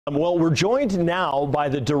Well, we're joined now by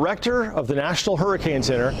the director of the National Hurricane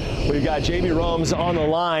Center. We've got Jamie Rhome on the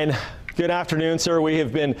line. Good afternoon, sir. We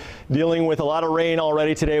have been dealing with a lot of rain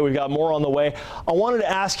already today. We've got more on the way. I wanted to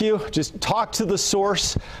ask you, just talk to the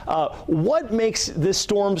source. What makes this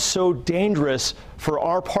storm so dangerous for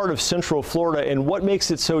our part of Central Florida, and what makes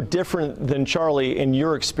it so different than Charley in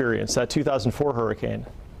your experience, that 2004 hurricane?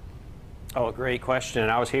 Oh, great question.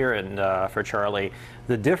 I was here for Charley.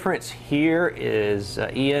 The difference here is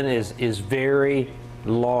Ian is very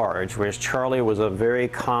large, whereas Charley was a very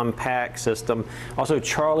compact system. Also,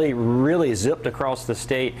 Charley really zipped across the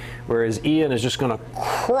state, whereas Ian is just going to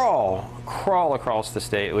crawl across the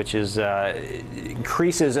state, which is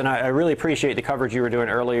increases. And I really appreciate the coverage you were doing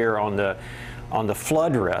earlier on the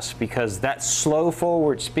flood risk, because that slow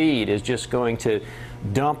forward speed is just going to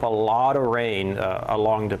dump a lot of rain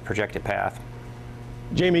along the projected path.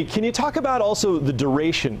 Jamie, can you talk about also the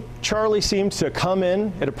duration? Charley seemed to come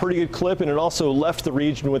in at a pretty good clip, and it also left the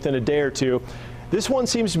region within a day or two. This one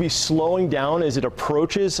seems to be slowing down as it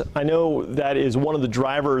approaches. I know that is one of the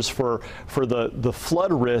drivers for the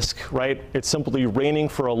flood risk, right? It's simply raining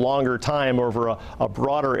for a longer time over a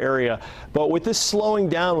broader area. But with this slowing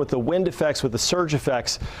down, with the wind effects, with the surge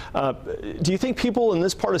effects, do you think people in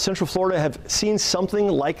this part of Central Florida have seen something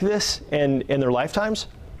like this in their lifetimes?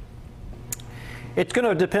 It's going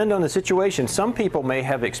to depend on the situation. Some people may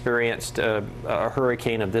have experienced a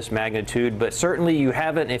hurricane of this magnitude, but certainly you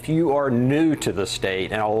haven't if you are new to the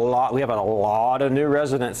state. And we have a lot of new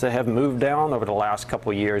residents that have moved down over the last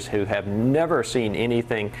couple of years who have never seen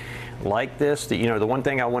anything like this. The one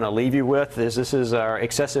thing I want to leave you with is this is our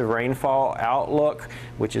excessive rainfall outlook,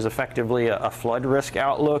 which is effectively a flood risk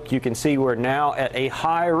outlook. You can see we're now at a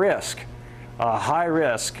high risk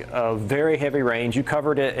of very heavy rains. You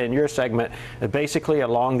covered it in your segment, basically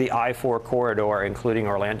along the I-4 corridor, including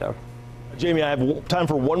Orlando. Jamie, I have time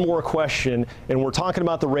for one more question, and we're talking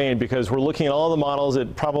about the rain because we're looking at all the models.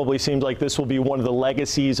 It probably seems like this will be one of the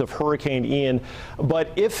legacies of Hurricane Ian.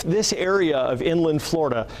 But if this area of inland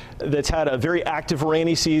Florida that's had a very active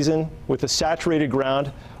rainy season with a saturated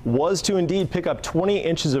ground was to indeed pick up 20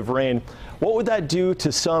 inches of rain, what would that do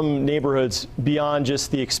to some neighborhoods beyond just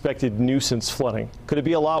the expected nuisance flooding? Could it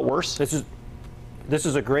be a lot worse? This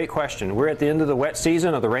is a great question. We're at the end of the wet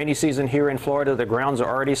season, or the rainy season here in Florida. The grounds are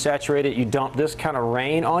already saturated. You dump this kind of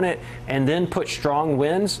rain on it and then put strong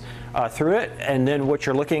winds through it. And then what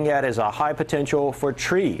you're looking at is a high potential for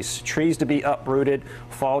trees to be uprooted,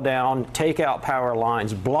 fall down, take out power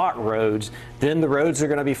lines, block roads. Then the roads are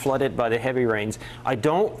going to be flooded by the heavy rains. I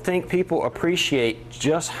don't think people appreciate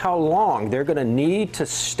just how long they're going to need to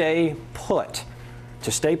stay put.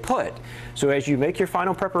 So as you make your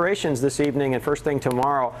final preparations this evening and first thing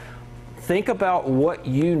tomorrow, think about what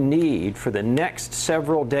you need for the next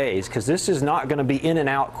several days, because this is not going to be in and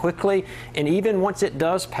out quickly. And even once it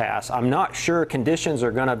does pass, I'm not sure conditions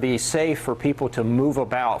are going to be safe for people to move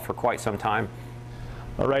about for quite some time.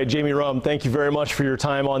 All right, Jamie Rhome, thank you very much for your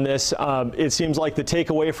time on this. It seems like the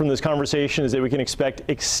takeaway from this conversation is that we can expect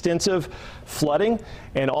extensive flooding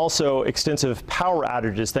and also extensive power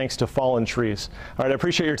outages thanks to fallen trees. All right, I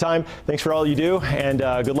appreciate your time. Thanks for all you do, and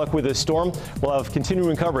good luck with this storm. We'll have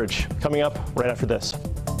continuing coverage coming up right after this.